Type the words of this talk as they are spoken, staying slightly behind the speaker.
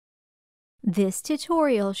This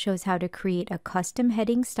tutorial shows how to create a custom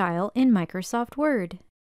heading style in Microsoft Word.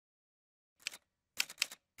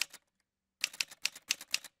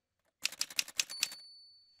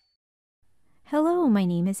 Hello, my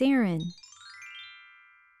name is Erin.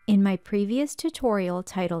 In my previous tutorial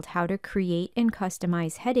titled How to Create and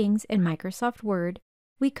Customize Headings in Microsoft Word,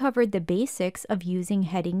 we covered the basics of using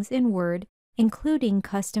headings in Word, including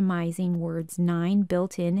customizing Word's 9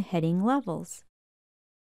 built-in heading levels.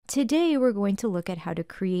 Today we're going to look at how to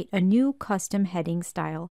create a new custom heading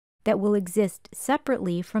style that will exist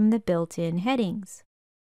separately from the built-in headings.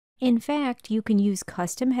 In fact, you can use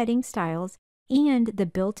custom heading styles and the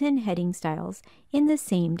built-in heading styles in the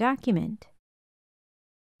same document.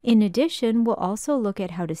 In addition, we'll also look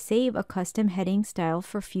at how to save a custom heading style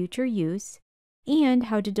for future use and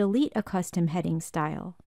how to delete a custom heading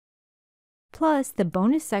style. Plus, the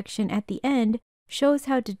bonus section at the end shows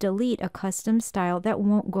how to delete a custom style that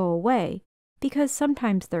won't go away because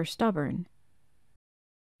sometimes they're stubborn.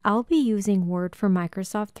 I'll be using Word for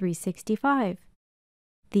Microsoft 365.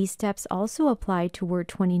 These steps also apply to Word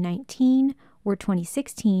 2019, Word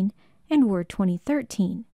 2016, and Word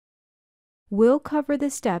 2013. We'll cover the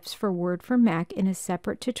steps for Word for Mac in a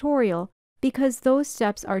separate tutorial because those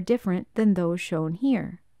steps are different than those shown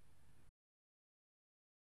here.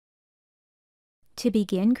 To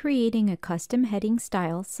begin creating a custom heading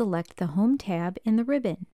style, select the Home tab in the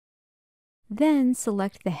ribbon. Then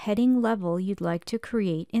select the heading level you'd like to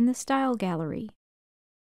create in the Style Gallery.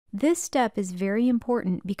 This step is very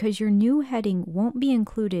important because your new heading won't be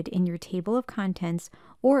included in your table of contents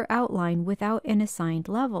or outline without an assigned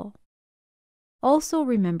level. Also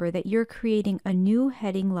remember that you're creating a new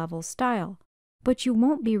heading level style, but you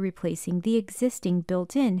won't be replacing the existing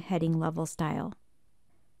built-in heading level style.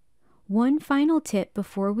 One final tip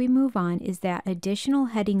before we move on is that additional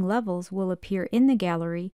heading levels will appear in the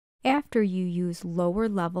gallery after you use lower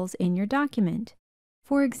levels in your document.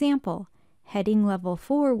 For example, heading level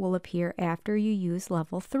 4 will appear after you use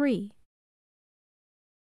level 3.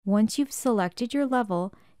 Once you've selected your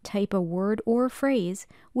level, type a word or phrase,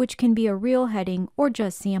 which can be a real heading or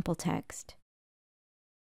just sample text.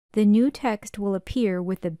 The new text will appear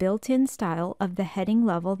with the built-in style of the heading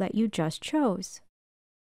level that you just chose.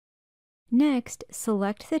 Next,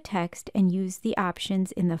 select the text and use the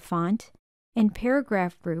options in the Font and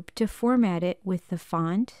Paragraph group to format it with the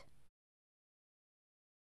font,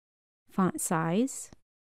 font size,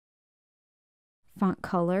 font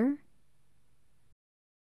color,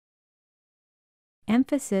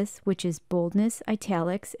 emphasis, which is boldness,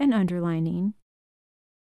 italics, and underlining,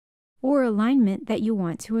 or alignment that you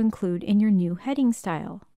want to include in your new heading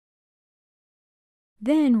style.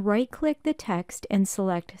 Then right-click the text and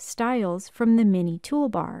select Styles from the mini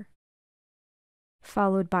toolbar,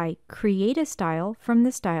 followed by Create a Style from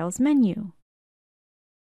the Styles menu.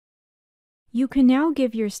 You can now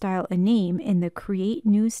give your style a name in the Create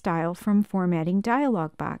New Style from Formatting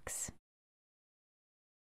dialog box.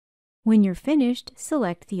 When you're finished,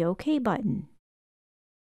 select the OK button.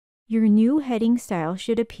 Your new heading style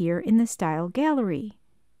should appear in the Style Gallery,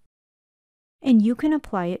 and you can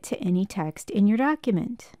apply it to any text in your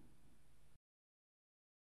document.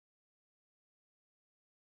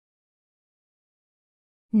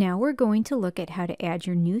 Now we're going to look at how to add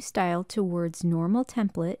your new style to Word's normal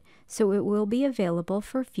template so it will be available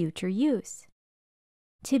for future use.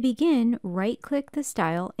 To begin, right-click the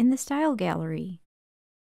style in the Style Gallery,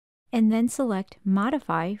 and then select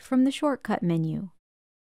Modify from the shortcut menu.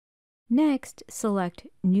 Next, select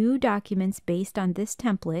New Documents based on this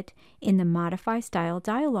template in the Modify Style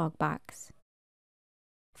dialog box,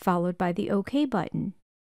 followed by the OK button.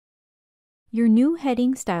 Your new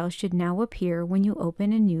heading style should now appear when you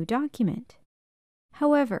open a new document.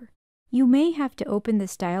 However, you may have to open the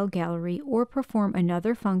Style Gallery or perform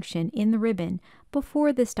another function in the ribbon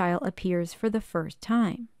before the style appears for the first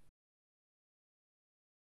time.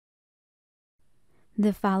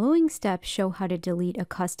 The following steps show how to delete a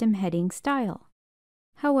custom heading style.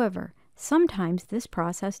 However, sometimes this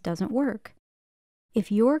process doesn't work.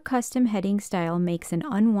 If your custom heading style makes an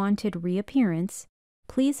unwanted reappearance,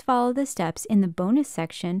 please follow the steps in the bonus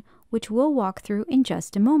section, which we'll walk through in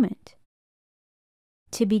just a moment.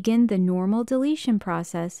 To begin the normal deletion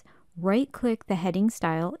process, right-click the heading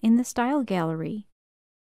style in the Style Gallery,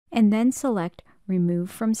 and then select Remove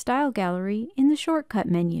from Style Gallery in the shortcut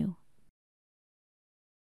menu.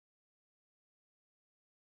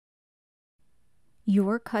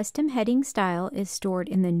 Your custom heading style is stored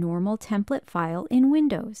in the normal template file in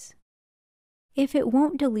Windows. If it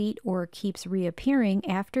won't delete or keeps reappearing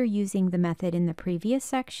after using the method in the previous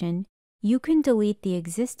section, you can delete the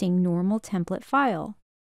existing normal template file.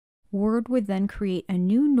 Word would then create a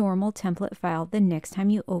new normal template file the next time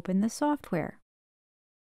you open the software.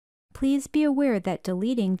 Please be aware that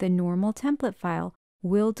deleting the normal template file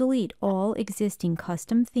will delete all existing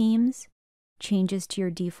custom themes, changes to your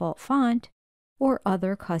default font, or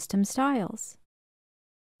other custom styles.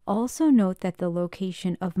 Also note that the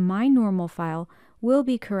location of my normal file will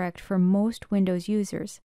be correct for most Windows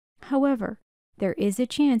users. However, there is a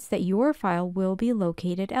chance that your file will be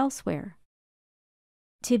located elsewhere.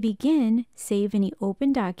 To begin, save any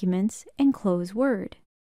open documents and close Word.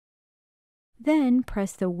 Then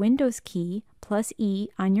press the Windows key plus E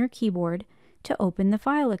on your keyboard to open the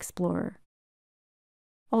File Explorer.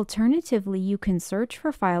 Alternatively, you can search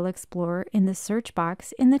for File Explorer in the search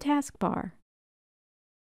box in the taskbar.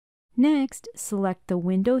 Next, select the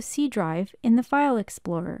Windows C drive in the File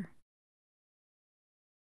Explorer.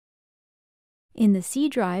 In the C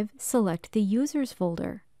drive, select the Users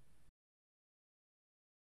folder.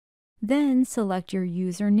 Then select your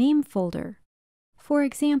username folder. For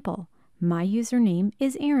example, my username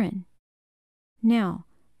is Aaron. Now,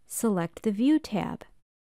 select the View tab.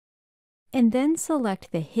 And then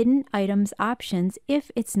select the Hidden Items options if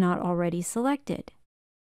it's not already selected.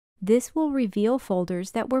 This will reveal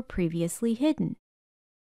folders that were previously hidden.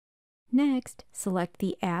 Next, select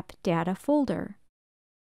the App Data folder,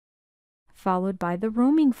 followed by the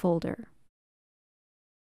Roaming folder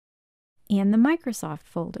and the Microsoft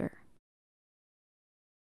folder.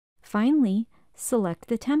 Finally, select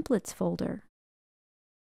the Templates folder.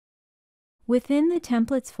 Within the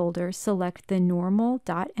Templates folder, select the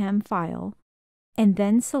normal.m file and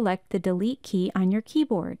then select the Delete key on your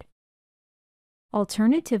keyboard.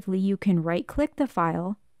 Alternatively, you can right-click the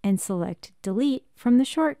file and select Delete from the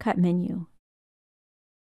shortcut menu.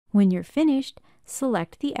 When you're finished,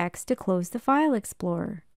 select the X to close the File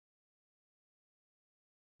Explorer.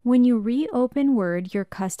 When you reopen Word, your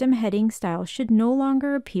custom heading style should no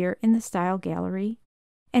longer appear in the Style Gallery,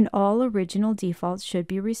 and all original defaults should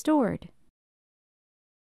be restored.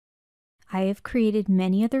 I have created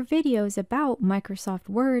many other videos about Microsoft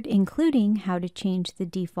Word, including how to change the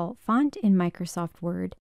default font in Microsoft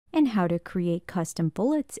Word and how to create custom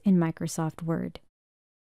bullets in Microsoft Word.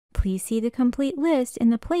 Please see the complete list in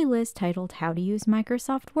the playlist titled How to Use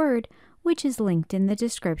Microsoft Word, which is linked in the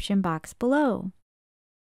description box below.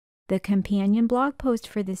 The companion blog post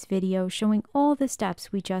for this video showing all the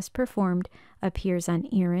steps we just performed appears on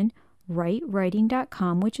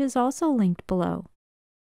AaronWriteWriting.com, which is also linked below.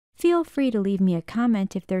 Feel free to leave me a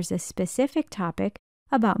comment if there's a specific topic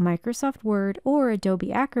about Microsoft Word or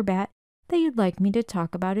Adobe Acrobat that you'd like me to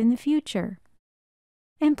talk about in the future.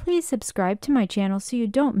 And please subscribe to my channel so you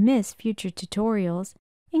don't miss future tutorials,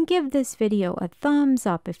 and give this video a thumbs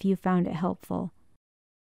up if you found it helpful.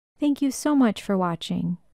 Thank you so much for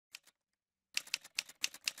watching.